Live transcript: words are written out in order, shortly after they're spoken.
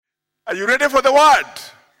Are you ready for the word?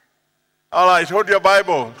 All right, hold your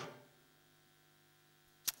Bible.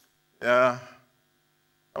 Yeah.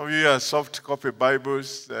 Some of you have soft copy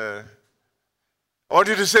Bibles. I want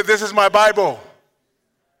you to say, this is my Bible.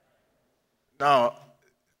 Now,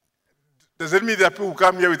 does it mean that people who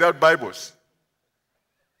come here without Bibles?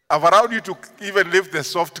 I've allowed you to even lift the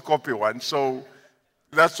soft copy one, so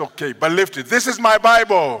that's okay. But lift it. This is my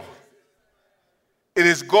Bible. It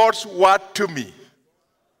is God's word to me.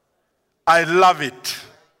 I love it.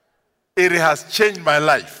 It has changed my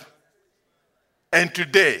life. And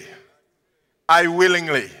today, I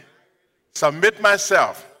willingly submit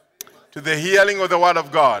myself to the hearing of the word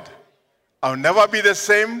of God. I'll never be the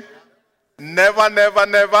same. Never, never,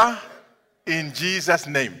 never. In Jesus'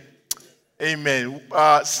 name. Amen.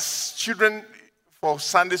 Children for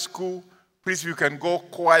Sunday school, please, you can go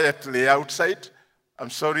quietly outside.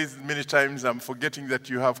 I'm sorry, many times I'm forgetting that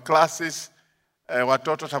you have classes.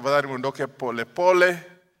 Watoto tafadhali muondoke pole pole.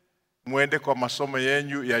 Muende kwa masomo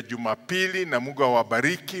yenyu ya Jumapili na Mungu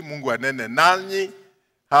awabariki, Mungu anene nanyi.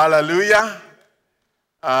 Hallelujah.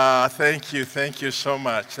 Thank you so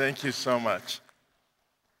much. Thank you so much.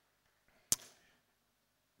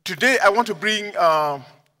 Today I want to bring what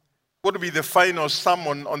will be the final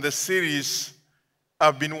sermon on the series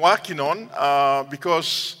I've been working on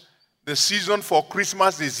because the season for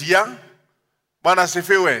Christmas is here. Bwana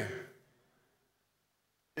asifiwe.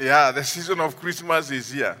 Yeah, the season of Christmas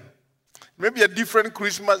is here. Maybe a different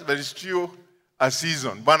Christmas, but it's still a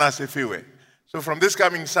season. Bwana asifiwe. So from this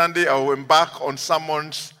coming Sunday, I will embark on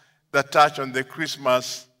sermons that touch on the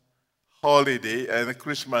Christmas holiday and the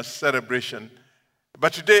Christmas celebration.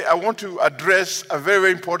 But today, I want to address a very,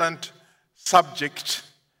 very important subject.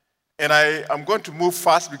 And I'm going to move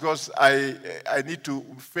fast because I need to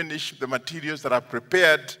finish the materials that I've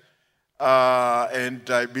prepared. And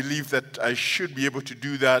I believe that I should be able to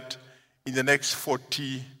do that in the next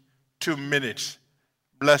 42 minutes.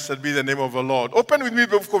 Blessed be the name of the Lord. Open with me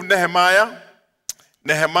the book of Nehemiah.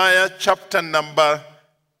 Nehemiah chapter number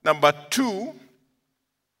 2.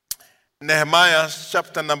 Nehemiah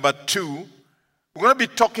chapter number 2. We're going to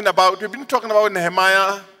be talking about, we've been talking about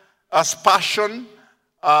Nehemiah's passion,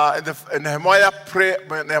 and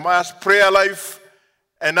Nehemiah's prayer life.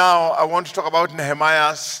 And now I want to talk about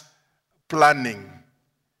Nehemiah's planning.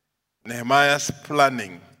 Nehemiah's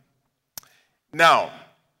planning. Now,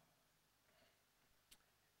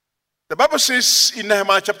 the Bible says in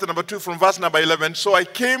Nehemiah chapter number 2 from verse number 11, so I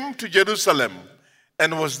came to Jerusalem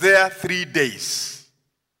and was there 3 days.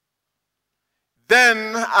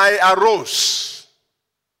 Then I arose.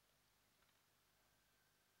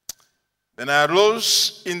 Then I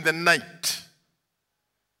arose in the night,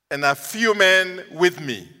 and a few men with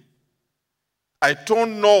me. I told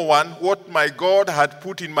no one what my God had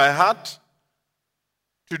put in my heart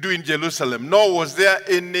to do in Jerusalem, nor was there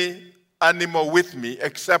any animal with me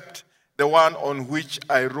except the one on which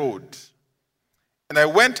I rode. And I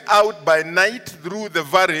went out by night through the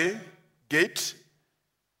valley gate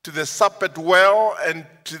to the Serpent well and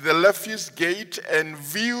to the refuse gate, and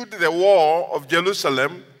viewed the wall of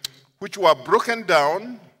Jerusalem, which were broken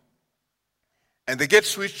down, and the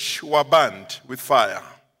gates which were burned with fire.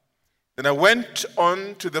 Then I went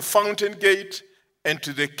on to the fountain gate and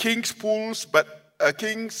to the king's pool,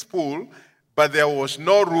 but there was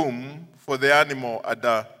no room for the animal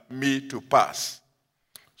under me to pass.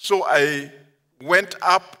 So I went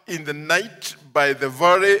up in the night by the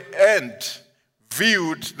valley and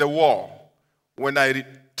viewed the wall. When I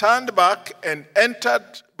returned back and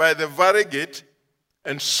entered by the valley gate,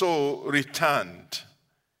 and so returned.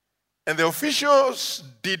 And the officials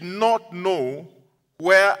did not know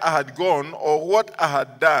where I had gone or what I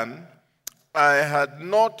had done. I had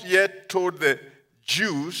not yet told the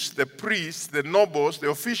Jews, the priests, the nobles, the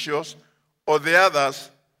officials, or the others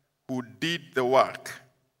who did the work.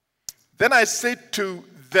 Then I said to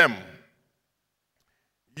them,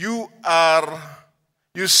 you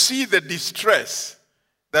see the distress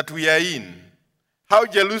that we are in, how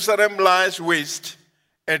Jerusalem lies waste,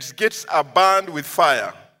 and its gates are burned with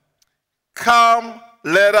fire. Come,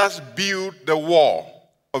 let us build the wall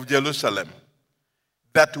of Jerusalem,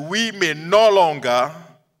 that we may no longer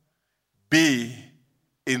be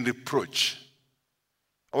in reproach.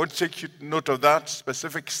 I want to take note of that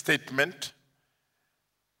specific statement.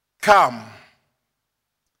 Come,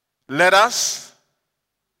 let us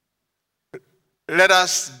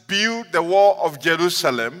build the wall of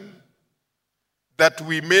Jerusalem, that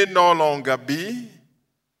we may no longer be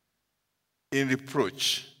in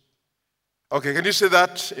reproach. Okay, can you say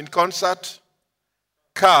that in concert?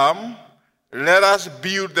 Come, let us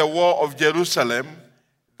build the wall of Jerusalem,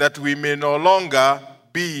 that we may no longer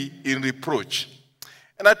be in reproach.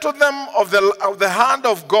 And I told them of the hand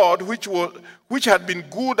of God which had been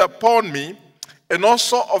good upon me, and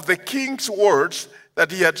also of the king's words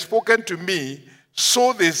that he had spoken to me.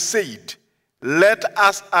 So they said, let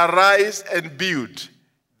us arise and build.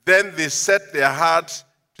 Then they set their hearts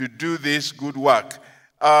to do this good work.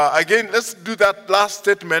 Again, let's do that last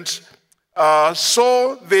statement.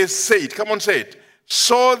 So they said, come on, say it.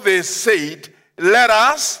 So they said, let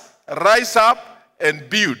us rise up and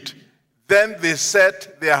build. Then they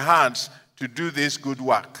set their hands to do this good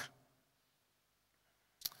work.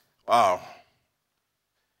 Wow.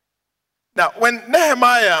 Now, when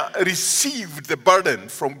Nehemiah received the burden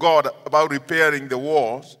from God about repairing the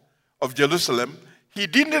walls of Jerusalem, he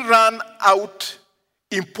didn't run out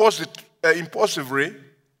impulsively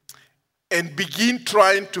and begin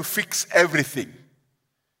trying to fix everything.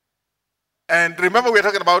 And remember, we're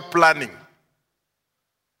talking about planning.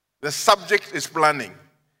 The subject is planning.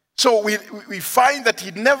 So we find that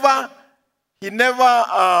he didn't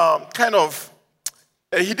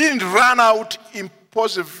run out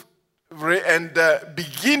impulsively and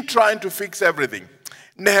begin trying to fix everything.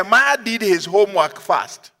 Nehemiah did his homework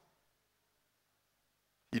first.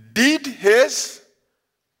 He did his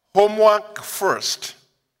homework first.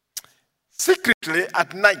 Secretly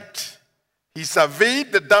at night, he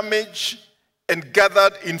surveyed the damage and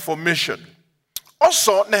gathered information.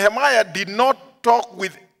 Also, Nehemiah did not talk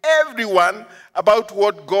with everyone about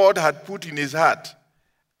what God had put in his heart.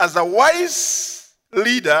 As a wise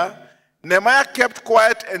leader, Nehemiah kept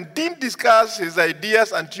quiet and didn't discuss his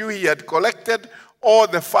ideas until he had collected all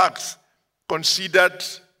the facts, considered,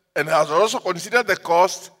 and has also considered the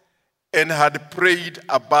cost, and had prayed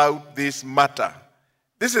about this matter.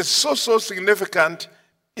 This is so significant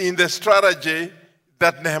in the strategy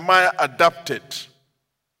that Nehemiah adopted.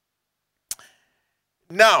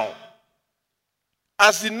 Now,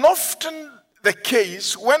 as is often the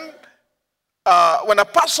case, when a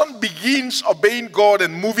person begins obeying God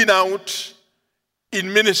and moving out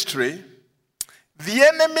in ministry, the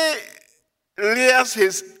enemy rears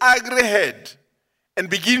his ugly head and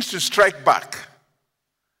begins to strike back.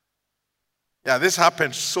 Yeah, this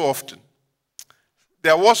happens so often.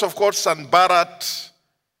 There was, of course, Sanballat,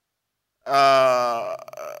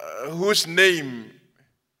 whose name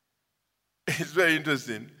is very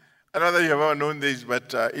interesting. I don't know if you have ever known this,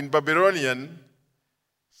 but in Babylonian,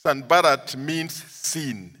 Sanballat means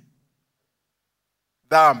sin.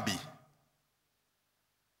 Dhambi.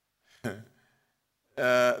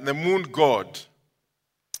 The moon god.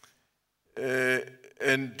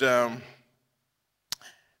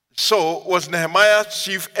 So was Nehemiah's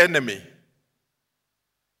chief enemy.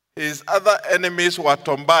 His other enemies were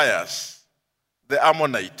Tobias, the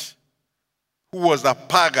Ammonite, who was a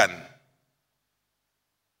pagan.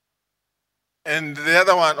 And the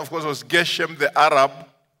other one, of course, was Geshem, the Arab.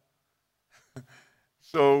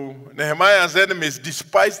 So Nehemiah's enemies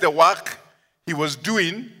despised the work he was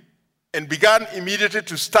doing and began immediately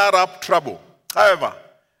to stir up trouble. However,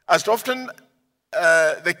 as often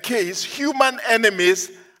the case, human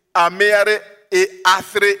enemies are merely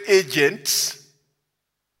earthly agents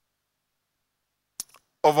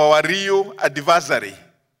of our real adversary.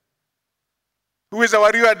 Who is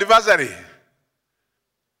our real adversary?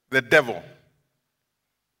 The devil.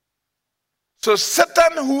 So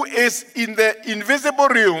Satan, who is in the invisible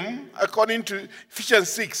realm, according to Ephesians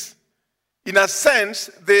 6, in a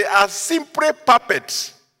sense, they are simply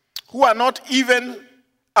puppets who are not even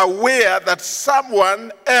aware that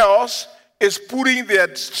someone else is pulling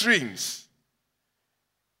their strings.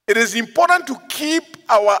 It is important to keep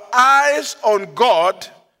our eyes on God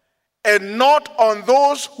and not on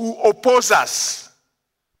those who oppose us.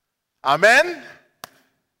 Amen?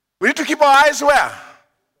 We need to keep our eyes where?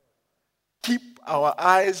 Keep our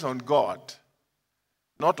eyes on God,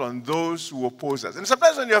 not on those who oppose us. And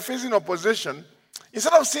sometimes when you're facing opposition,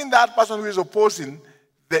 instead of seeing that person who is opposing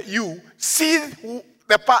you, see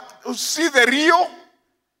the real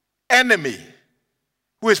enemy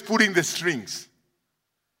who is pulling the strings.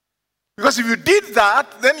 Because if you did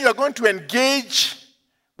that, then you are going to engage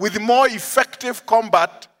with more effective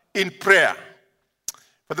combat in prayer.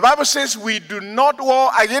 But the Bible says we do not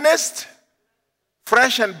war against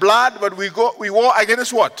flesh and blood, but we war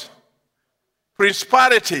against what?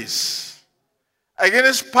 Principalities,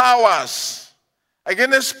 against powers,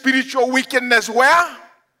 against spiritual wickedness. Where?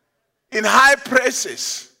 In high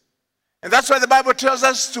places. And that's why the Bible tells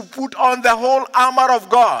us to put on the whole armor of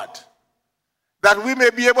God, that we may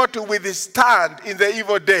be able to withstand in the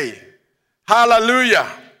evil day. Hallelujah.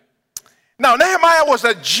 Now, Nehemiah was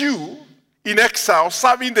a Jew in exile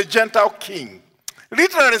serving the Gentile king.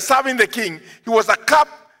 literally serving the king. He was a cup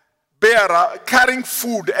bearer carrying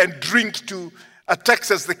food and drink to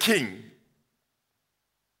Artaxerxes the king.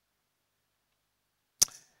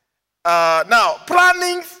 Now,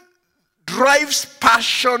 planning drives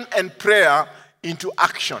passion and prayer into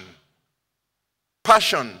action.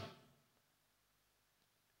 Passion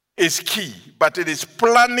is key, but it is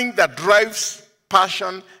planning that drives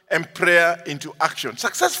passion and prayer into action.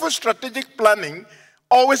 Successful strategic planning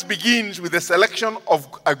always begins with the selection of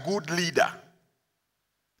a good leader.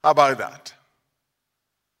 How about that?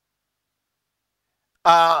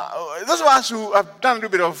 Those of us who have done a little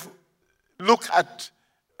bit of look at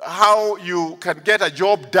how you can get a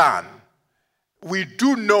job done, we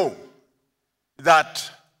do know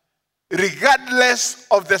that regardless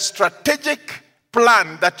of the strategic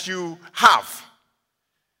plan that you have,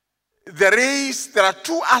 there are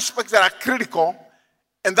two aspects that are critical,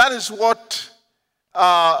 and that is what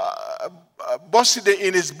Bosside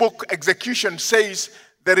in his book Execution says.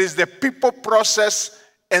 There is the people process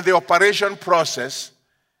and the operation process.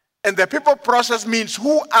 And the people process means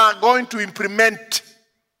who are going to implement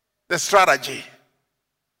the strategy.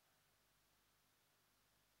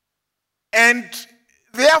 And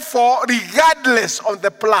therefore, regardless of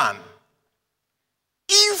the plan,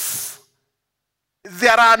 if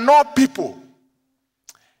there are no people,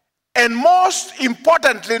 and most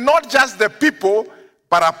importantly, not just the people,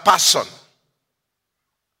 but a person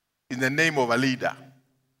in the name of a leader.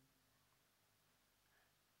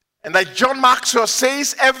 And like John Maxwell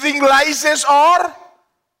says, everything rises or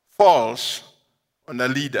falls on a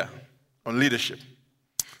leader, on leadership.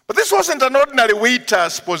 But this wasn't an ordinary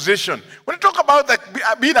waiter's position. When you talk about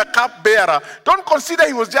being a cupbearer, don't consider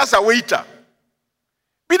he was just a waiter.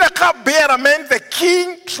 Being a cupbearer meant the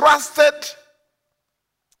king trusted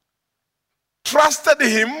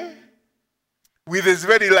him with his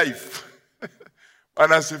very life. Yeah,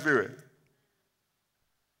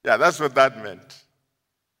 that's what that meant.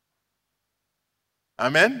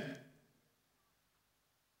 Amen?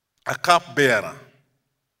 A cupbearer.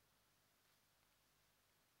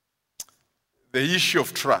 The issue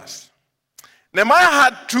of trust. Nehemiah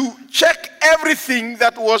had to check everything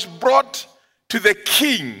that was brought to the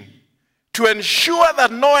king to ensure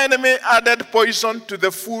that no enemy added poison to the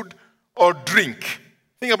food or drink.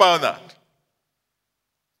 Think about that.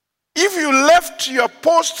 If you left your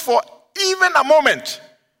post for even a moment,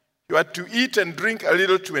 you had to eat and drink a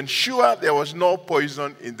little to ensure there was no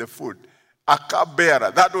poison in the food. A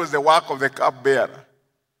cupbearer. That was the work of the cupbearer.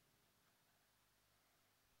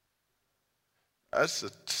 That's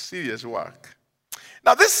a serious work.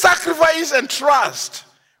 Now, this sacrifice and trust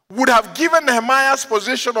would have given Nehemiah's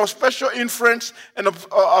position of special influence and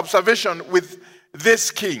observation with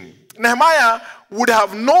this king. Nehemiah would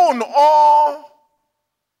have known all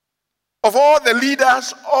the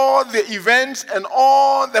leaders, all the events, and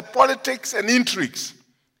all the politics and intrigues.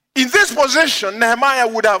 In this position, Nehemiah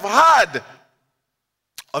would have heard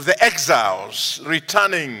of the exiles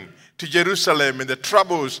returning to Jerusalem and the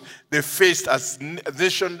troubles they faced as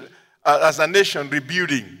a nation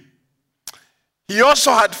rebuilding. He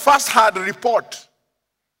also had first-hand report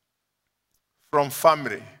from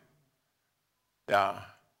family. Yeah.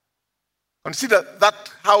 Consider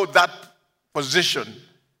how that position,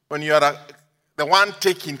 when you are the one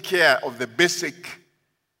taking care of the basic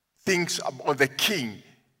things of the king,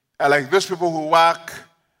 like those people who work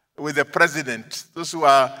with the president, those who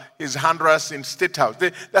are his handlers in State House.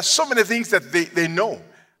 There are so many things that they know.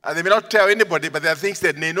 And they may not tell anybody, but there are things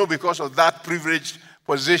that they know because of that privileged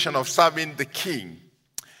position of serving the king.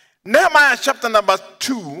 Nehemiah chapter number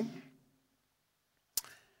 2,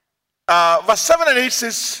 verse 7 and 8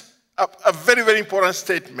 says a very, very important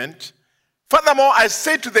statement. Furthermore, I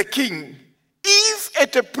say to the king, if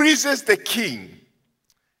it pleases the king,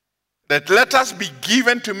 that letters be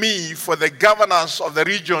given to me for the governors of the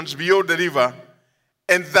regions beyond the river,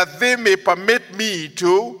 and that they may permit me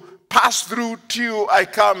to pass through till I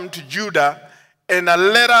come to Judah, and a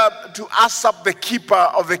letter to Asaph the keeper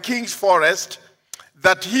of the king's forest,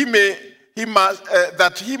 that he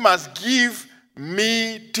must give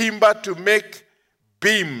me timber to make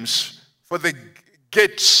beams for the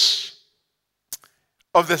gates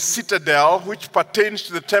of the citadel, which pertains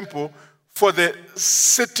to the temple, for the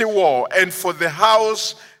city wall, and for the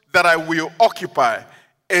house that I will occupy.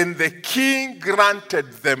 And the king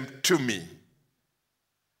granted them to me.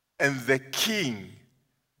 And the king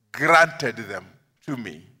granted them to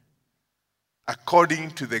me,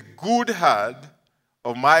 according to the good hand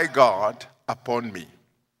of my God upon me.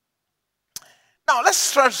 Now,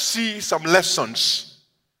 let's try to see some lessons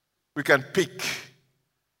we can pick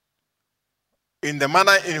in the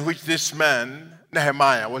manner in which this man,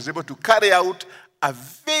 Nehemiah was able to carry out a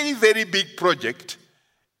very, very big project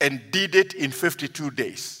and did it in 52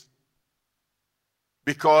 days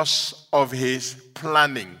because of his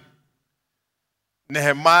planning.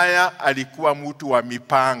 Nehemiah alikuwa mtu wa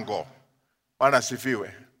mipango. Bwana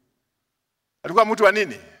asifiwe. Alikuwa mtu wa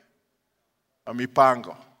nini? Wa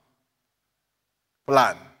mipango.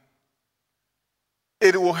 Plan.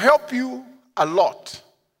 It will help you a lot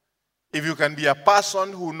if you can be a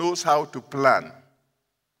person who knows how to plan.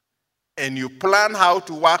 And you plan how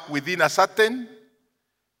to work within a certain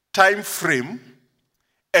time frame,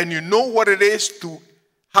 and you know what it is to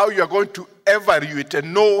how you are going to evaluate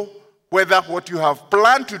and know whether what you have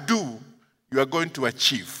planned to do, you are going to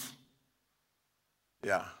achieve.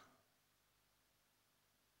 Yeah.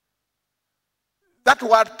 That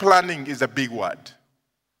word planning is a big word.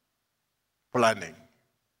 Planning.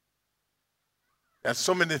 There are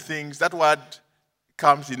so many things. That word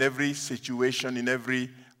comes in every situation, in every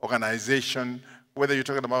organization, whether you're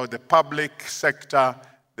talking about the public sector,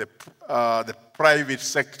 the private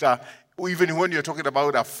sector, or even when you're talking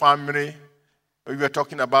about a family, or you're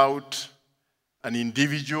talking about an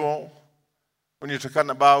individual, when you're talking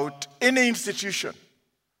about any institution,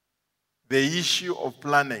 the issue of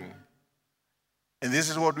planning. And this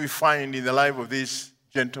is what we find in the life of this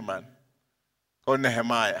gentleman called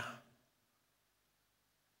Nehemiah.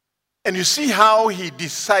 And you see how he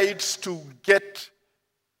decides to get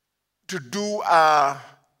to do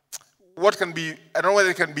what can be, I don't know whether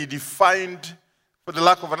it can be defined for the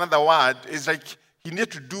lack of another word. It's like he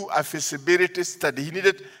needed to do a feasibility study. He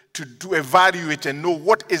needed to evaluate and know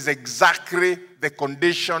what is exactly the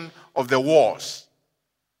condition of the walls.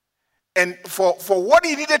 And for what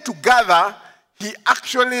he needed to gather, he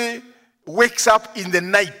actually wakes up in the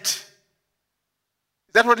night.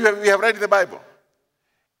 Is that what we have read in the Bible?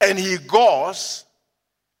 And he goes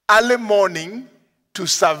early morning to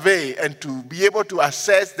survey and to be able to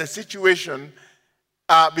assess the situation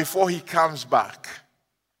before he comes back.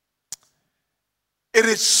 It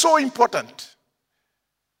is so important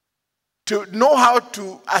to know how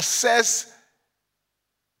to assess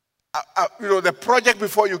the project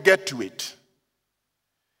before you get to it.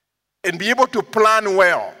 And be able to plan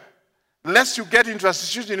well, lest you get into a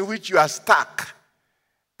situation in which you are stuck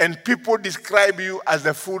and people describe you as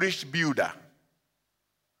a foolish builder.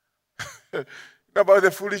 You know about the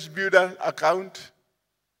foolish builder account?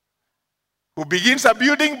 Who begins a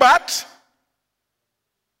building, but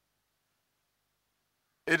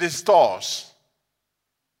it is stores.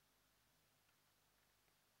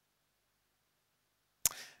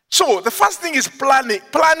 So the first thing is planning.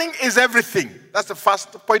 Planning is everything. That's the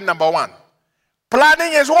first point, number one.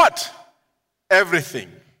 Planning is what?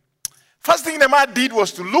 Everything. First thing the man did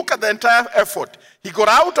was to look at the entire effort. He got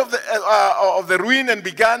out of the ruin and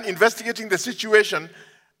began investigating the situation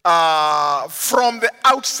from the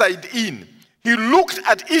outside in. He looked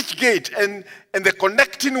at each gate and the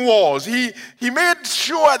connecting walls. He made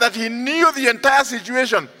sure that he knew the entire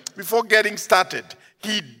situation before getting started.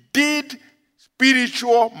 He did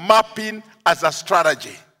spiritual mapping as a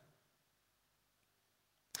strategy.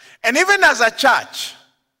 And even as a church,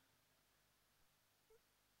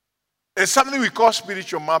 there's something we call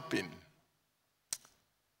spiritual mapping.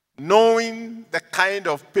 Knowing the kind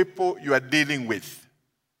of people you are dealing with.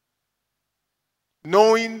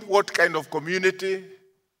 Knowing what kind of community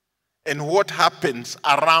and what happens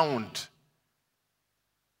around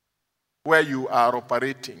where you are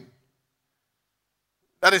operating.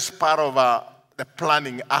 That is part of the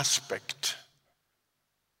planning aspect.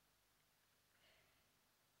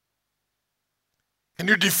 Can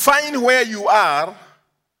you define where you are?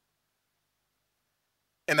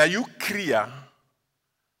 And are you clear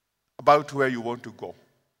about where you want to go?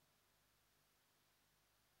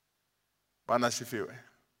 Bwana asifiwe.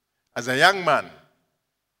 As a young man,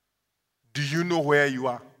 do you know where you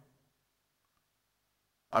are?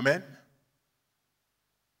 Amen?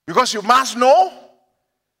 Because you must know,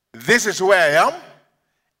 this is where I am,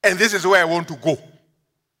 and this is where I want to go.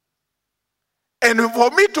 And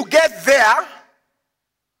for me to get there,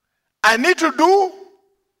 I need to do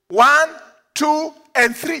 1, 2,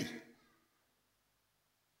 and 3.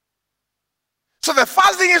 So the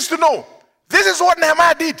first thing is to know, this is what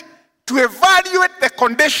Nehemiah did, to evaluate the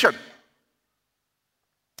condition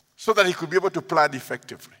so that he could be able to plan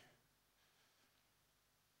effectively.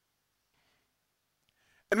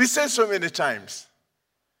 And we say so many times,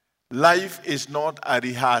 life is not a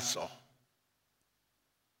rehearsal.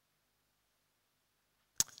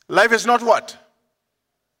 Life is not what?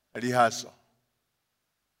 A rehearsal.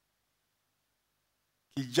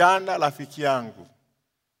 Kijana rafiki yangu,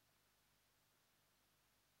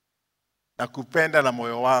 nakupenda na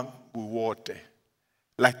moyo wangu wote.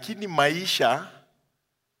 Lakini maisha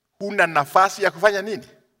huna nafasi ya kufanya nini?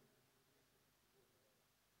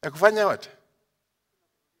 Ya kufanya what?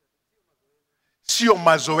 Sio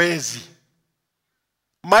mazoezi.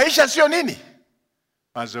 Maisha sio nini?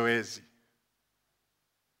 Mazoezi.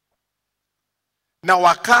 Na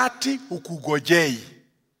wakati ukugojei.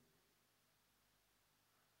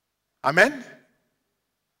 Amen?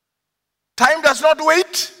 Time does not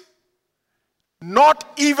wait.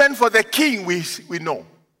 Not even for the king we know.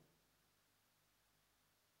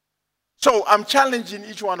 So I'm challenging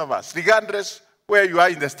each one of us, regardless where you are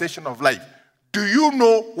in the station of life. Do you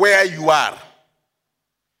know where you are?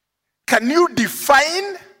 Can you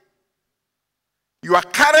define your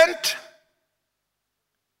current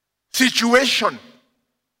situation,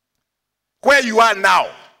 where you are now?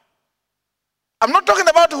 I'm not talking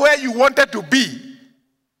about where you wanted to be,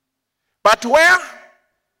 but where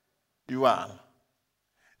you are.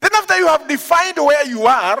 Then after you have defined where you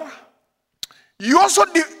are, you also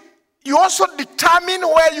determine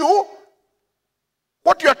what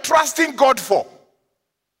you are trusting God for.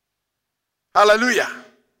 Hallelujah.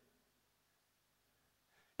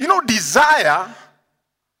 You know, desire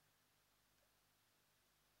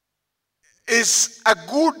is a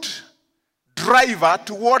good driver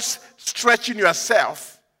towards stretching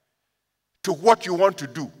yourself to what you want to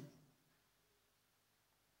do.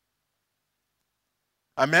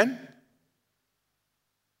 Amen?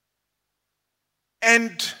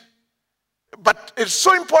 But it's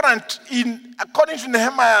so important, according to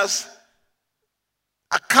Nehemiah's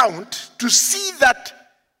account, to see that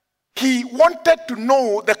he wanted to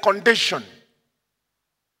know the condition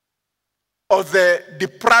of the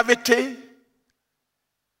depravity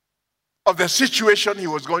of the situation he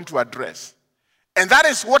was going to address. And that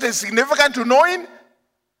is what is significant to knowing,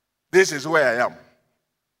 this is where I am.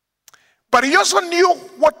 But he also knew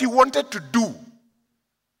what he wanted to do.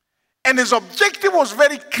 And his objective was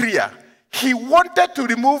very clear. He wanted to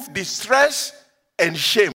remove distress and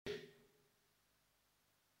shame.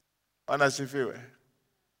 Anasifiwe.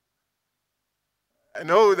 I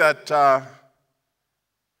know that, our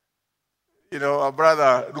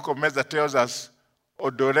brother Luko Meza tells us,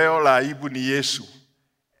 Odoleo la aibu ni Yesu.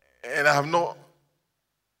 And I have no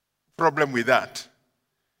problem with that.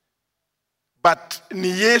 But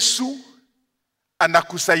ni Yesu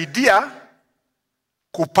anakusaidia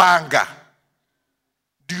kupanga.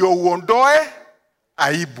 Ndio uondoe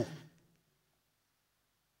aibu.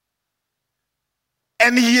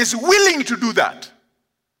 And he is willing to do that.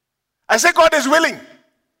 I say God is willing.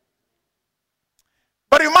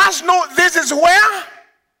 But you must know this is where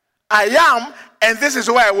I am and this is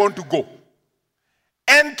where I want to go.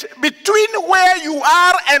 And between where you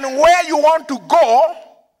are and where you want to go,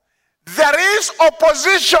 there is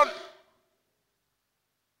opposition.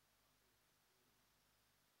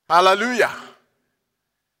 Hallelujah.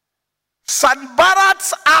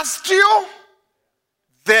 Sanballats are still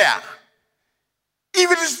there.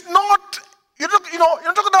 If it is not, you're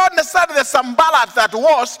not talking about necessarily the Sanballat that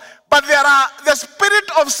was, but the spirit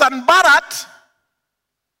of Sanballat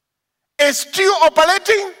is still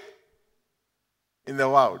operating in the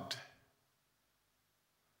world.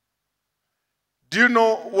 Do you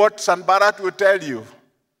know what Sanballat will tell you?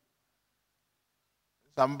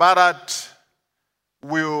 Sanballat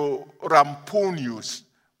will lampoon you,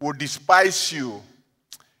 will despise you,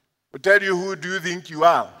 will tell you, who do you think you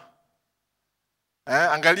are?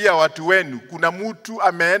 Angalia watu wenu, kuna mtu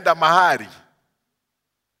ameenda mahali.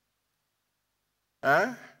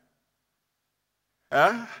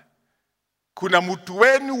 Kuna mtu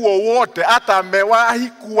wenu wowote hata amewahi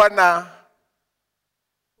kuwa na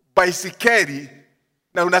baisikeli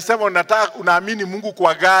na unasema unaamini Mungu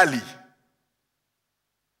kwa gari.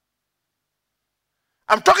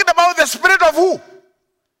 I'm talking about the spirit of who?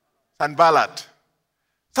 Sanballat.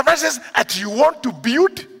 Somebody says, do you want to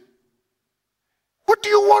build? What do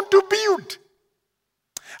you want to build?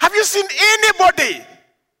 Have you seen anybody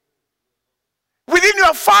within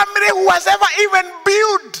your family who has ever even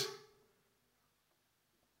built?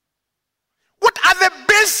 What are the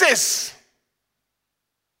bases?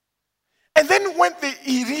 And then when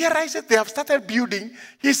he realized that they have started building,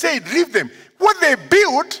 he said, leave them. What they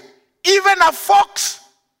built, even a fox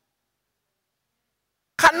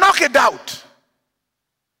can knock it out.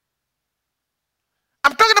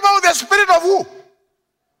 I'm talking about the spirit of who?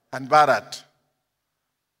 Sanballat.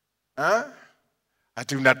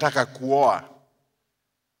 Ati unataka kuoa.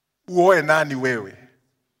 Uoe nani wewe?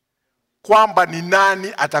 Kwamba ni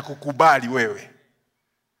nani atakukubali wewe?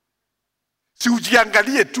 Si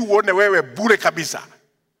ujiangalie tu uone wewe bure kabisa.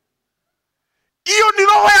 Hiyo ni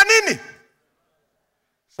roho ya nini?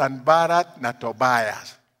 Sanballat na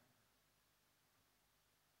Tobias.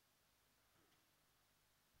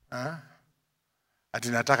 Ati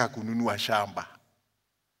nataka kununua shamba.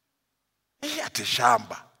 Ati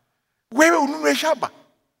shamba. Wewe ununue shamba.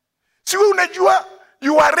 Siwe unajua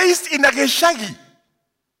you are raised in a Geshagi.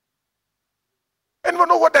 Anyone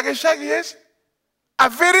know what a Geshagi is? A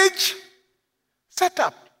village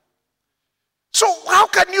setup. So how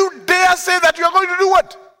can you dare say that you are going to do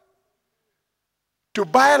what? To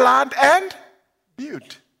buy land and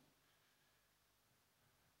build.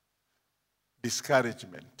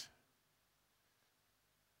 Discouragement.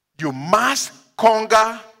 You must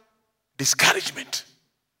conquer discouragement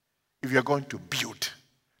if you are going to build.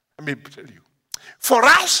 Let me tell you. For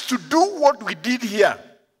us to do what we did here,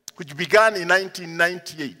 which began in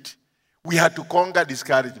 1998, we had to conquer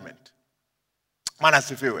discouragement.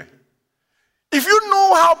 Manasifiwe. If you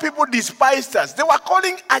know how people despised us, they were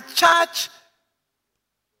calling a church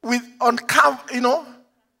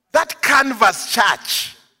that canvas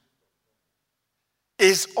church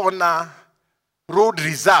is on a road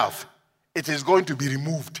reserve. It is going to be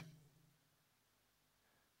removed.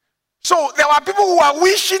 So there were people who were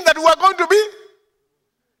wishing that we were going to be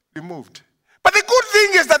removed. But the good thing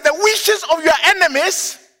is that the wishes of your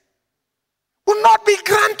enemies will not be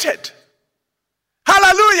granted.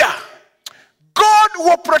 Hallelujah. God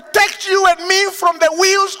will protect you and me from the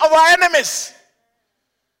wills of our enemies.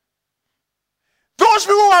 Those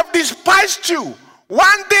people who have despised you,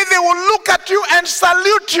 one day they will look at you and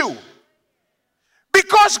salute you.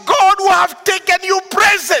 Because God will have taken you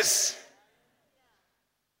praises.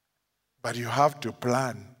 But you have to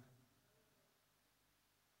plan.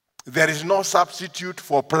 There is no substitute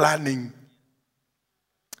for planning.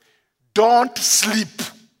 Don't sleep.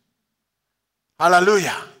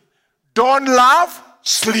 Hallelujah. Don't laugh,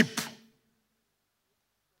 sleep.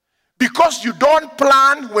 Because you don't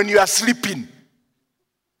plan when you are sleeping.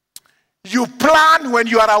 You plan when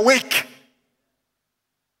you are awake.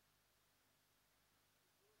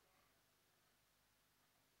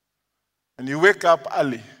 And you wake up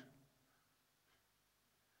early.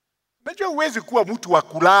 Unajua huwezi kuwa mtu wa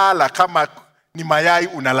kulala kama ni mayai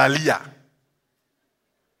unalalia.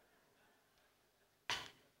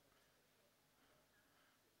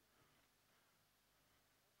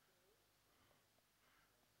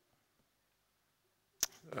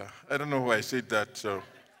 I don't know why I said that, so.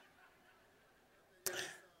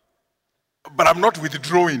 But I'm not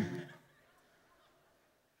withdrawing.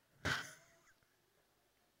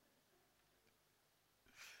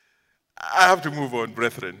 I have to move on,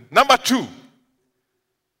 brethren. Number 2.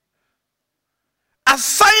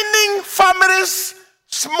 Assigning families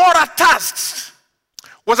smaller tasks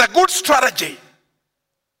was a good strategy.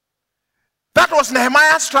 That was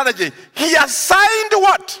Nehemiah's strategy. He assigned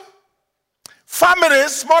what?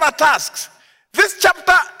 Families smaller tasks. This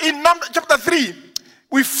chapter, in chapter 3,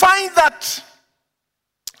 we find that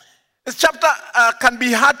this chapter can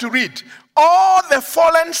be hard to read. All the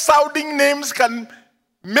fallen sounding names can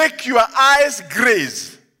make your eyes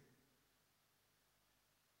graze.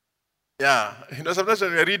 Yeah, sometimes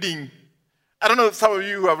when we're reading, I don't know if some of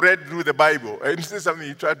you who have read through the Bible, and this is something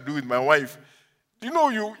you try to do with my wife.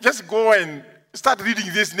 You just go and start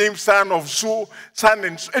reading this name, son of so, son,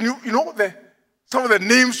 and some of the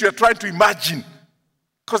names you're trying to imagine,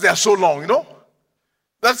 because they are so long,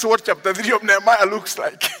 That's what chapter 3 of Nehemiah looks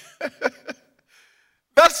like.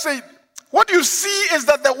 That's it. What you see is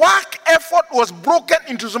that the work effort was broken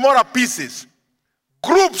into smaller pieces.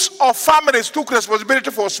 Groups of families took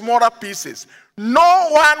responsibility for smaller pieces. No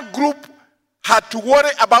one group had to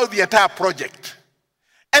worry about the entire project.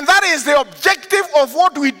 And that is the objective of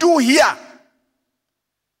what we do here.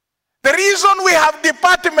 The reason we have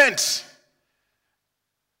departments,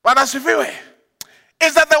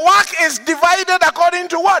 is that the work is divided according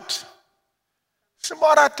to what?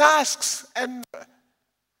 Smaller tasks. And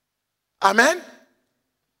amen?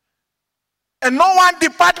 And no one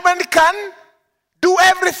department can do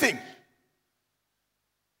everything.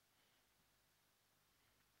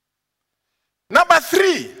 Number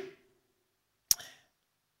 3,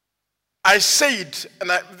 I said,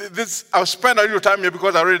 and I'll spend a little time here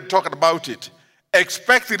because I already talked about it.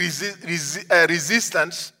 Expect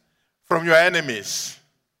resistance from your enemies.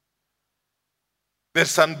 The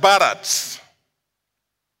Sanballats,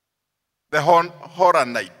 the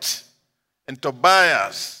Horonite, and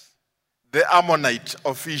Tobias, the Ammonite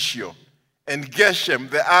official, and Geshem,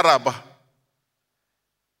 the Arab,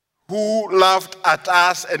 who laughed at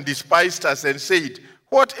us and despised us and said,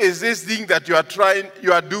 "What is this thing that you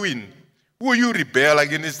are doing? Will you rebel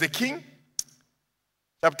against the king?"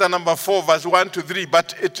 Chapter number 4, verse 1 to 3.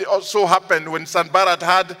 But it also happened when Sanballat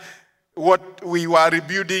heard what we were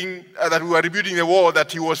rebuilding, that we were rebuilding the wall,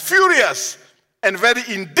 that he was furious and very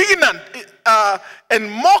indignant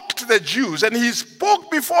and mocked the Jews. And he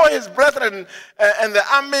spoke before his brethren and the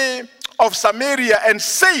army of Samaria and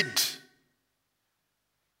said,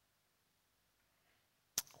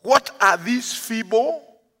 what are these feeble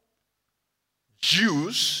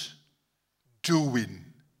Jews doing?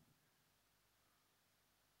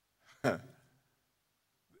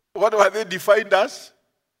 What were they defined as?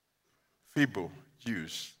 Feeble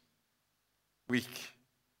Jews. Weak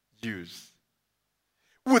Jews.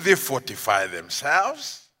 Would they fortify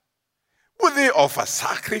themselves? Would they offer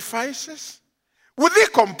sacrifices? Would they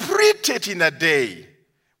complete it in a day?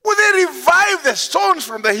 Would they revive the stones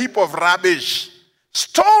from the heap of rubbish?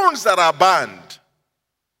 Stones that are burned.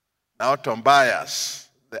 Now Tobias,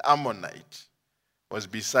 the Ammonite, was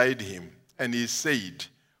beside him, and he said,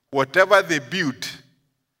 whatever they build,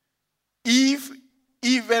 if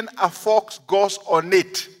even a fox goes on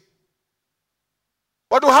it,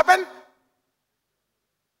 what will happen?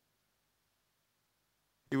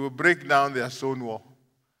 He will break down their stone wall.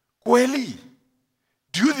 Kweli,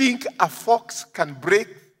 do you think a fox can break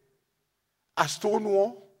a stone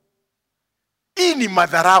wall? Hii ni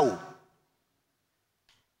madharau.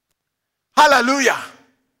 Hallelujah.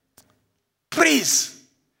 Please,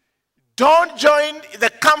 don't join the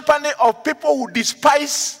company of people who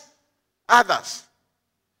despise others.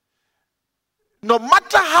 No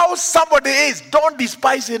matter how somebody is, don't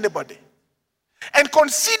despise anybody. And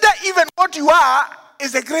consider even what you are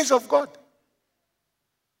is the grace of God.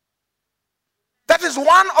 That is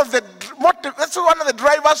one of the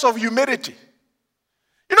drivers of humility.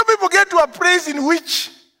 You know, people get to a place in which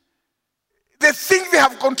they think they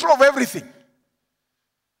have control of everything.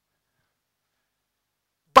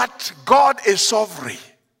 But God is sovereign.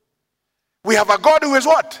 We have a God who is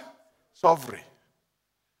what? Sovereign.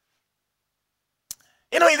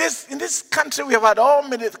 You know, in this country, we have had all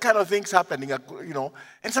many kind of things happening, you know.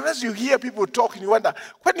 And sometimes you hear people talk and you wonder,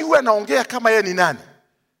 kwani huwa anaongea kama yeye ni nani?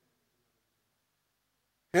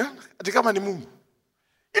 Yeah? Ati kama ni Mungu.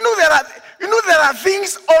 You know, there are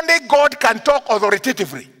things only God can talk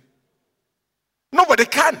authoritatively. Nobody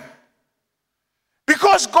can.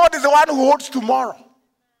 Because God is the one who holds tomorrow.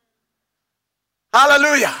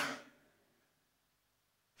 Hallelujah.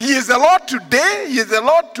 He is the Lord today, He is the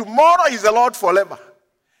Lord tomorrow, He is the Lord forever.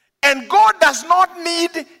 And God does not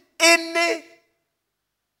need any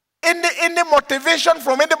motivation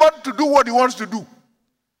from anybody to do what He wants to do.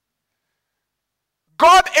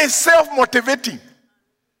 God is self-motivating.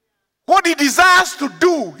 What He desires to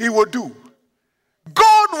do, He will do.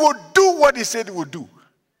 God will do what He said He would do.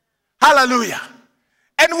 Hallelujah.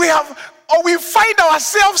 And we find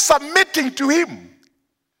ourselves submitting to Him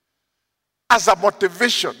as a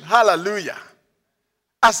motivation. Hallelujah.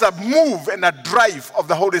 As a move and a drive of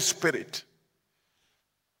the Holy Spirit.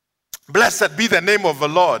 Blessed be the name of the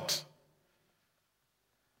Lord.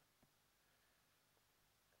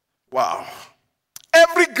 Wow.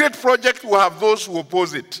 Every great project will have those who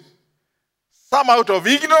oppose it. Some out of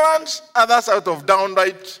ignorance, others out of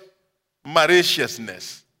downright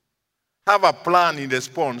maliciousness. Have a plan in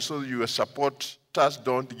response so your supporters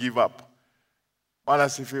don't give up. You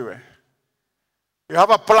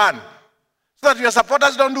have a plan so that your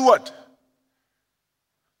supporters don't do what?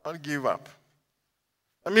 Don't give up.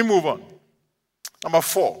 Let me move on. Number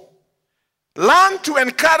 4. Learn to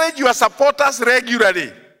encourage your supporters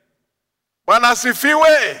regularly. Bwana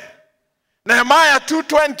asifiwe. Nehemiah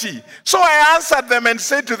 2:20. So I answered them and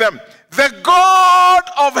said to them, the God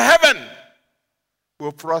of heaven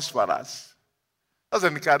will prosper us. That's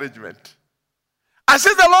encouragement. I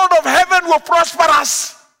said the Lord of heaven will prosper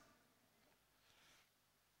us.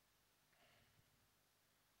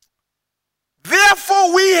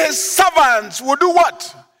 Therefore we his servants will do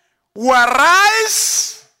what? Will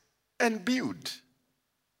arise and build.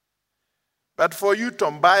 But for you,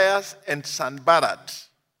 Tobias and Sanballat,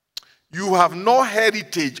 you have no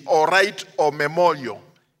heritage or right or memorial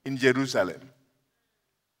in Jerusalem.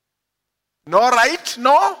 No right,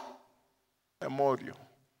 no memorial.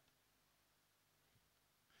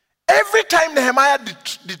 Every time Nehemiah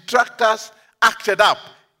detractors acted up,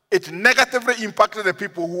 it negatively impacted the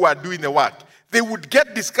people who are doing the work. They would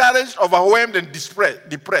get discouraged, overwhelmed, and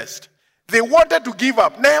depressed. They wanted to give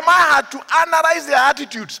up. Nehemiah had to analyze their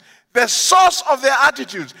attitudes, the source of their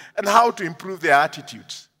attitudes, and how to improve their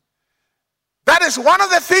attitudes. That is one of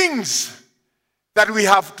the things that we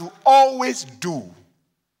have to always do.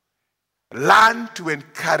 Learn to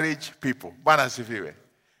encourage people. Bwana asifiwe.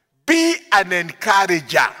 Be an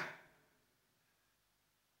encourager.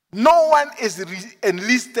 No one is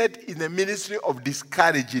enlisted in the ministry of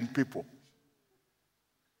discouraging people,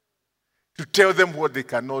 to tell them what they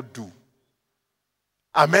cannot do.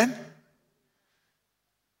 Amen?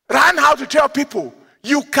 Learn how to tell people,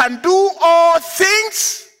 you can do all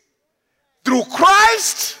things through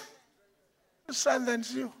Christ who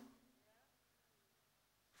strengthens you.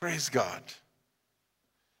 Praise God.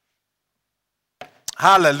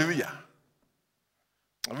 Hallelujah.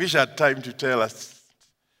 I wish I had time to tell us,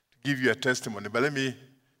 to give you a testimony, but let me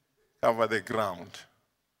cover the ground.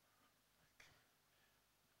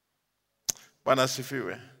 Bwana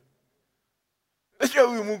asifiwe. Najua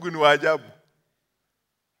huyu Mungu ni wa ajabu.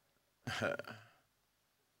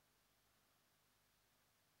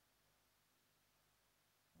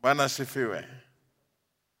 Bwana asifiwe.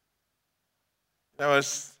 I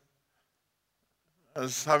was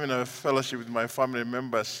having a fellowship with my family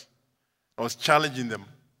members. I was challenging them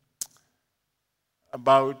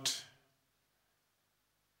about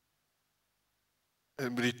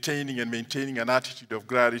retaining and maintaining an attitude of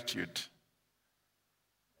gratitude.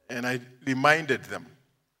 And I reminded them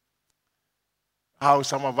how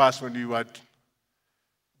some of us, when we were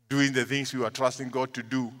doing the things we were trusting God to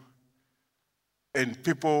do, and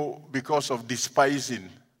people, because of despising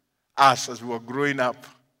us as we were growing up,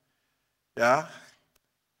 yeah,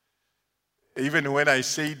 even when I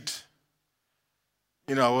said,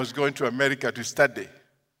 I was going to America to study,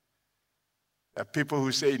 there are people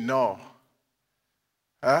who say no.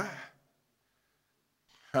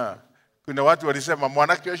 Kuna watu walisema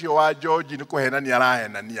mwanake ucio wa George ni kuhenania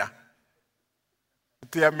arahenania.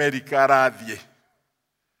 Ti America arathie.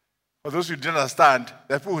 For those who didn't understand,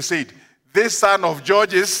 the people who said, this son of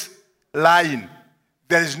George is lying.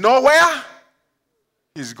 There is nowhere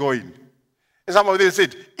he's going. And some of them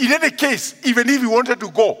said, in any case, even if he wanted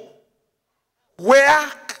to go,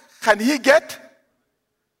 where can he get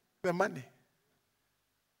the money?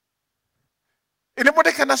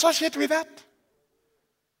 Anybody can associate with that?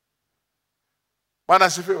 Bwana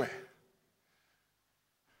asifiwe.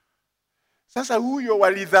 Sasa huyo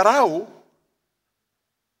walidharau,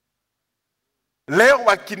 leo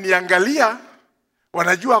wakiniangalia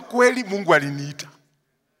wanajua kweli Mungu aliniita.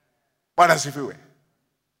 Bwana asifiwe.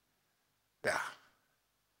 Yeah.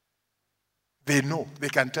 They know, they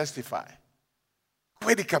can testify.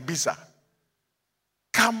 Kweli kabisa.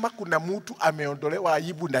 Kama kuna mtu ameondolewa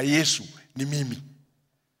aibu na Yesu, ni mimi.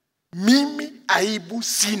 Mimi aibu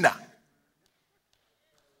sina.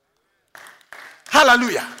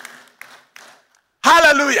 Hallelujah.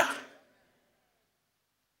 Hallelujah.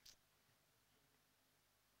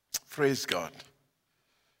 Praise God.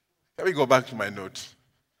 Can we go back to my notes?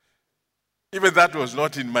 Even that was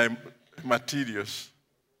not in my materials.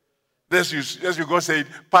 As you go say,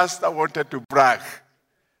 Pastor wanted to brag.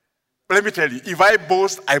 But let me tell you, if I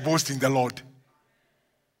boast in the Lord.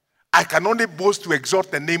 I can only boast to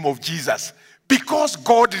exalt the name of Jesus because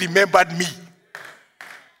God remembered me.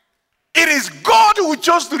 It is God who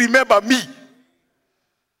chose to remember me.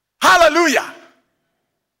 Hallelujah.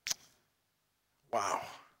 Wow.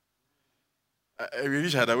 I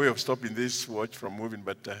wish I had a way of stopping this watch from moving,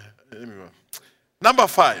 but let me go. Number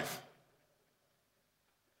 5.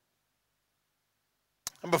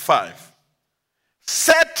 Number 5.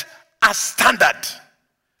 Set a standard.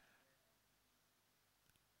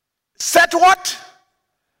 Set what?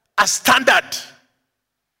 A standard.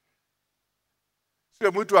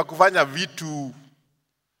 Sio mtu wa kufanya vitu.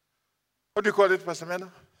 What do you call it, Pastor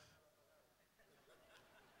Mena?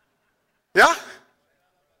 Yeah?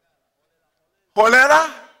 Holera?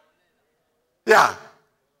 Yeah.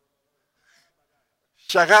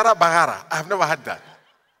 Shagara bagara. I've never had that.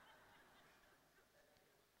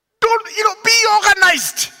 Don't, be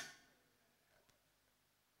organized.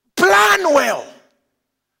 Plan well.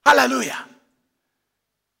 Hallelujah.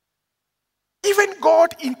 Even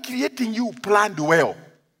God in creating you planned well.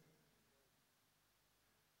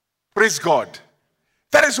 Praise God.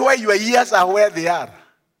 That is why your ears are where they are.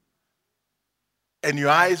 And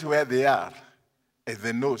your eyes where they are. And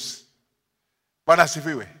the nose. Bwana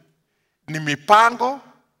asifiwe. Ni mipango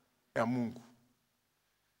ya Mungu.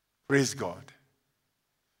 Praise God.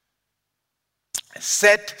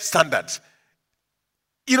 Set standards.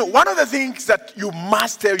 One of the things that you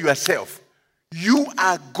must tell yourself, you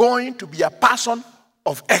are going to be a person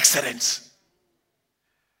of excellence.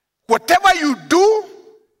 Whatever you do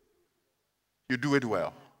it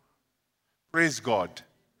well. Praise God.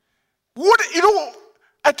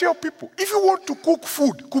 I tell people, if you want to cook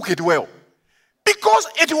food, cook it well. Because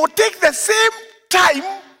it will take the same time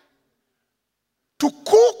to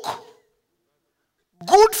cook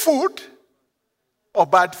good food or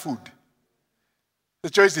bad food. The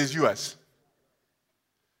choice is yours.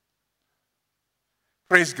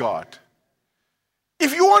 Praise God.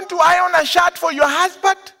 If you want to iron a shirt for your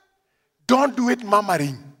husband, don't do it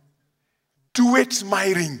murmuring. Do it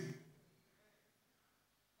smiling.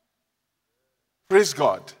 Praise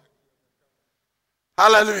God.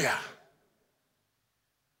 Hallelujah.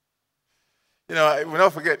 I will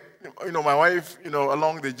not forget, my wife,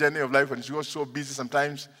 along the journey of life, when she was so busy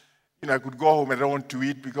sometimes, I could go home and I don't want to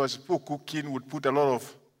eat because poor cooking would put a lot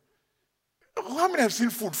of... How many have seen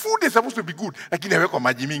food? Food is supposed to be good. Lakini haweko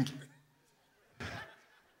maji mingi.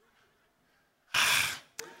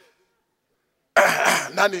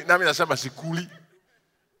 Nami nasema sikuli.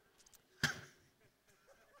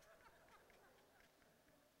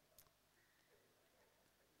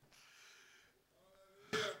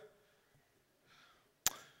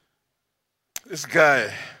 This guy,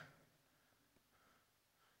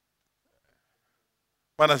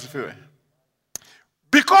 Bwana asifiwe.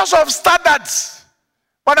 Because of standards,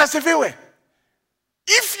 Bwana asifiwe.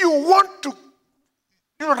 If you want to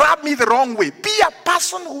rub me the wrong way, be a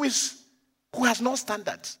person who has no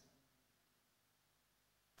standards.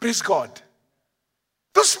 Praise God.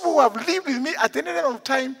 Those people who have lived with me at any time of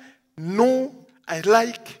time know I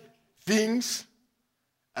like things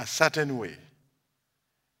a certain way.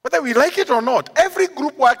 Whether we like it or not, every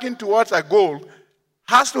group working towards a goal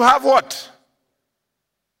has to have what?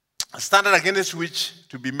 A standard against which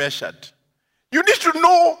to be measured. You need to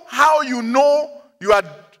know how you know you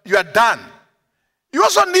are done. You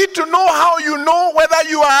also need to know how you know whether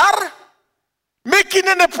you are making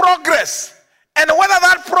any progress and whether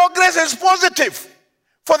that progress is positive.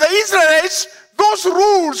 For the Israelites, those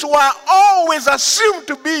rules were always assumed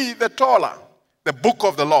to be the Torah, the book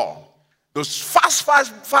of the law. Those first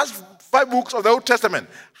five books of the Old Testament.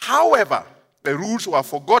 However, the rules were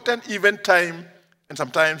forgotten, even time, and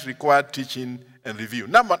sometimes required teaching and review.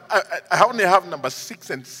 I only have number 6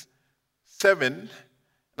 and 7. And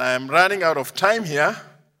I am running out of time here.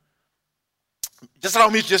 Just allow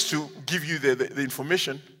me just to give you the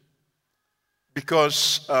information.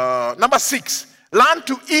 Because number 6, learn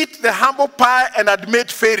to eat the humble pie and admit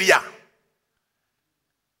failure.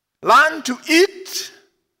 Learn to eat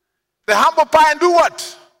the humble pie and do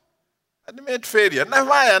what? Admit failure.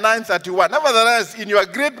 Nehemiah 9:31. Nevertheless, in your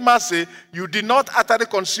great mercy, you did not utterly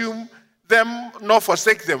consume them nor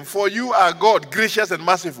forsake them, for you are God, gracious and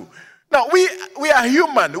merciful. Now, we are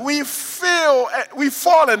human. We fail, we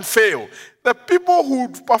fall and fail. The people who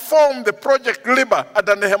performed the project labor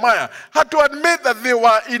under Nehemiah had to admit that they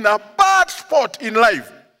were in a bad spot in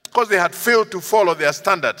life because they had failed to follow their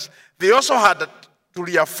standards. They also had to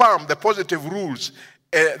reaffirm the positive rules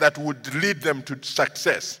that would lead them to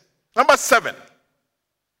success. Number 7,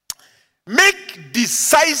 make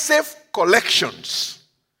decisive collections.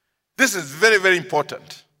 This is very, very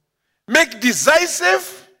important. Make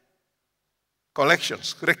decisive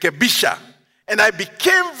collections, rekebisha. And I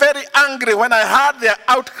became very angry when I heard their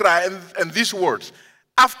outcry and these words.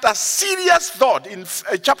 After serious thought, in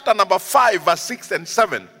chapter number 5, verse 6 and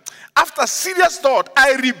 7, after serious thought,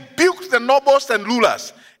 I rebuked the nobles and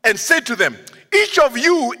rulers and said to them, each of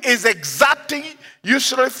you is exacting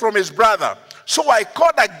usury from his brother. So I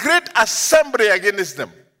called a great assembly against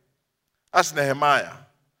them. As Nehemiah,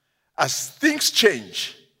 as things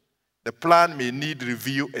change, the plan may need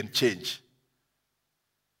review and change.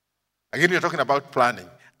 Again, we're talking about planning.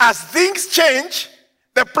 As things change,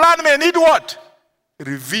 the plan may need what?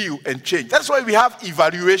 Review and change. That's why we have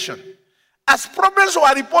evaluation. As problems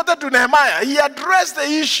were reported to Nehemiah, he addressed the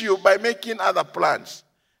issue by making other plans.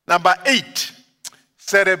 Number 8,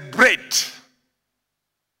 celebrate.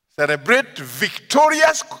 Celebrate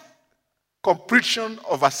victorious completion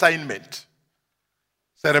of assignment.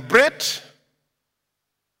 Celebrate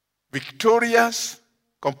victorious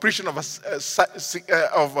completion of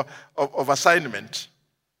assignment.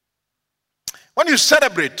 When you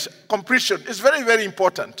celebrate completion, it's very, very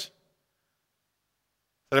important.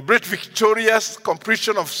 Celebrate victorious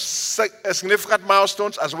completion of significant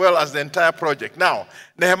milestones as well as the entire project. Now,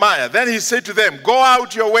 Nehemiah, then he said to them, go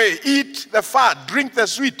out your way, eat the fat, drink the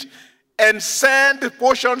sweet, and send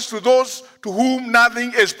portions to those to whom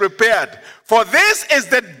nothing is prepared. For this is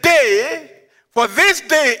the day, for this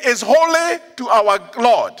day is holy to our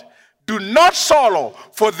Lord. Do not sorrow,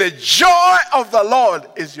 for the joy of the Lord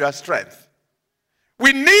is your strength.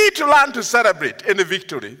 We need to learn to celebrate any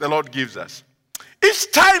victory the Lord gives us.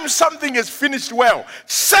 Each time something is finished well,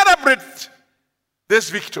 celebrate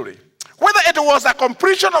this victory. Whether it was a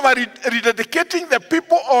completion of rededicating the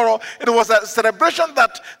people or it was a celebration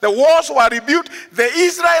that the walls were rebuilt, the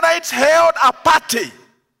Israelites held a party.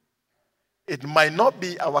 It might not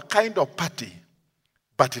be our kind of party,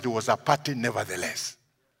 but it was a party nevertheless.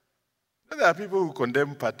 There are people who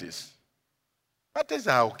condemn parties. Parties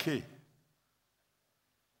are okay.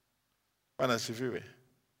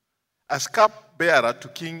 As cupbearer to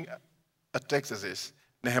King Artaxerxes,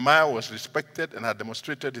 Nehemiah was respected and had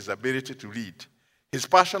demonstrated his ability to lead. His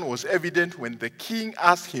passion was evident when the king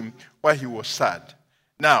asked him why he was sad.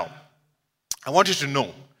 Now, I want you to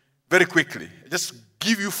know very quickly, just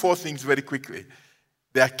give you 4 things very quickly.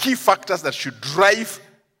 There are key factors that should drive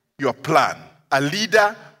your plan. A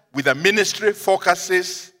leader with a ministry focus,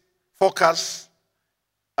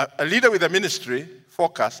 a leader with a ministry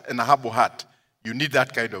focus and a humble heart. You need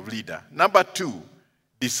that kind of leader. Number 2,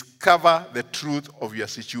 discover the truth of your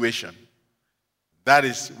situation. That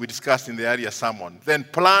is, we discussed in the earlier sermon. Then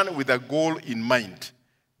plan with a goal in mind.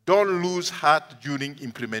 Don't lose heart during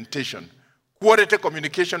implementation. Quality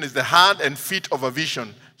communication is the hand and feet of a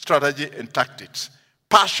vision, strategy, and tactics.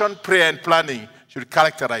 Passion, prayer, and planning should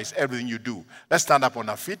characterize everything you do. Let's stand up on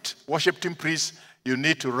our feet. Worship team, please. You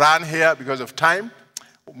need to run here because of time.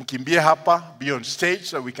 Mkimbie hapa, be on stage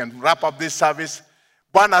so we can wrap up this service.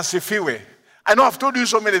 Bwana asifiwe. I know I've told you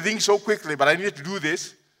so many things so quickly, but I need to do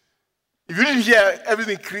this. If you didn't hear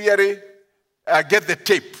everything clearly, get the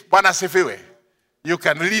tape. Bwana asifiwe. You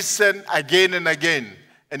can listen again and again,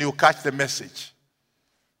 and you'll catch the message.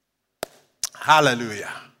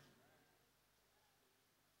 Hallelujah.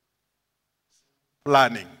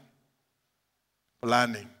 Planning.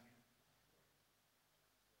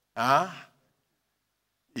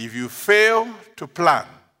 If you fail to plan,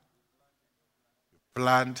 you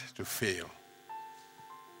planned to fail.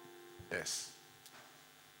 Yes.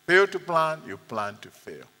 Fail to plan, you plan to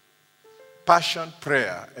fail. Passion,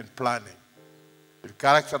 prayer, and planning. It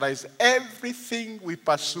characterizes everything we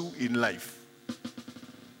pursue in life.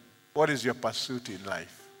 What is your pursuit in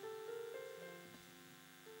life?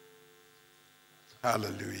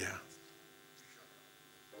 Hallelujah.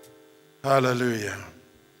 Hallelujah.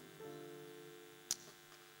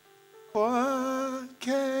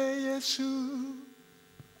 Kwake Yesu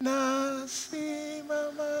nasimama,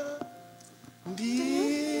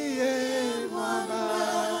 ndiye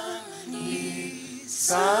mwamba ni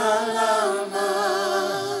salama,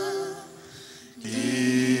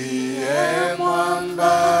 ndiye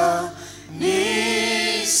mwamba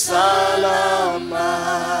ni salama.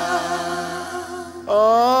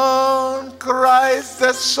 On Christ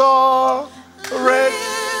the solid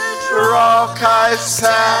rock I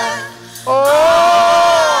stand.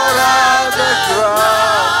 All the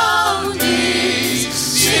ground is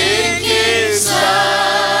sinking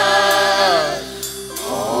sand.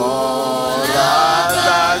 All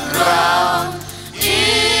the ground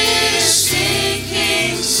is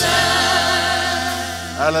sinking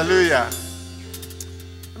sand. Hallelujah.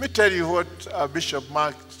 Let me tell you what Bishop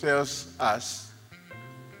Mark tells us.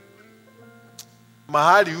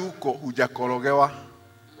 Mahali huko hujakorogewa.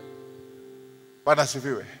 Bwana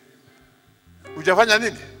sifiwe. Hujafanya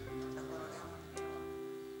nini?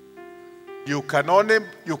 You can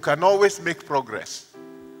always make progress.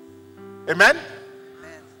 Amen?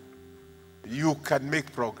 You can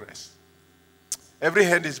make progress. Every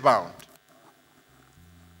hand is bound.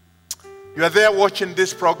 You are there watching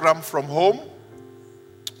this program from home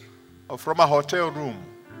or from a hotel room.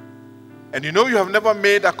 And you know you have never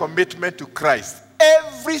made a commitment to Christ.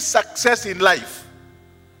 Every success in life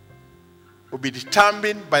will be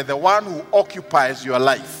determined by the one who occupies your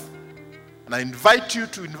life. And I invite you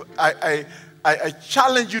to, I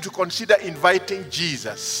challenge you to consider inviting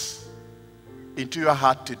Jesus into your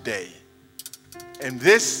heart today. And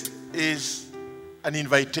this is an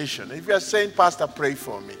invitation. If you are saying, Pastor, pray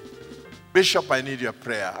for me. Bishop, I need your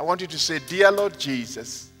prayer. I want you to say, Dear Lord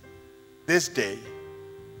Jesus, this day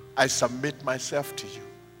I submit myself to you.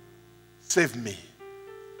 Save me.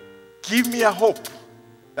 Give me a hope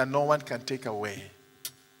that no one can take away.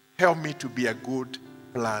 Help me to be a good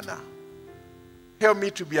planner. Help me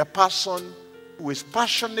to be a person who is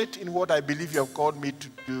passionate in what I believe you have called me to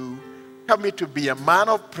do. Help me to be a man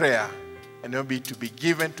of prayer and help me to be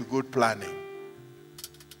given to good planning.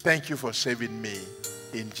 Thank you for saving me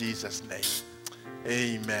in Jesus' name.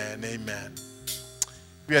 Amen. Amen.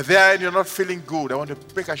 If you are there and you're not feeling good, I want to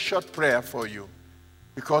make a short prayer for you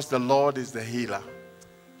because the Lord is the healer.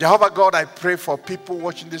 Jehovah God, I pray for people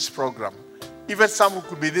watching this program, even some who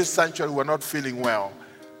could be in this sanctuary who are not feeling well.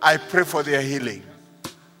 I pray for their healing.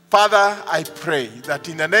 Father, I pray that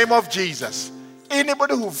in the name of Jesus,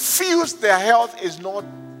 anybody who feels their health is not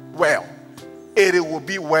well, it will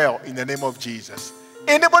be well in the name of Jesus.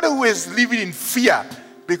 Anybody who is living in fear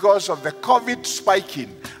because of the COVID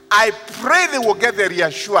spiking, I pray they will get the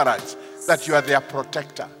reassurance that you are their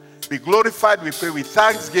protector. be glorified. We pray with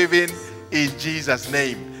thanksgiving in Jesus'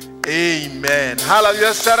 name. Amen.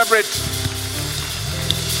 Hallelujah. Celebrate.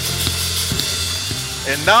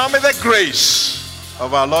 And now may the grace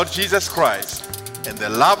of our Lord Jesus Christ and the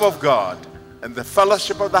love of God and the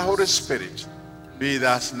fellowship of the Holy Spirit be with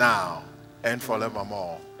us now and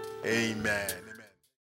forevermore. Amen.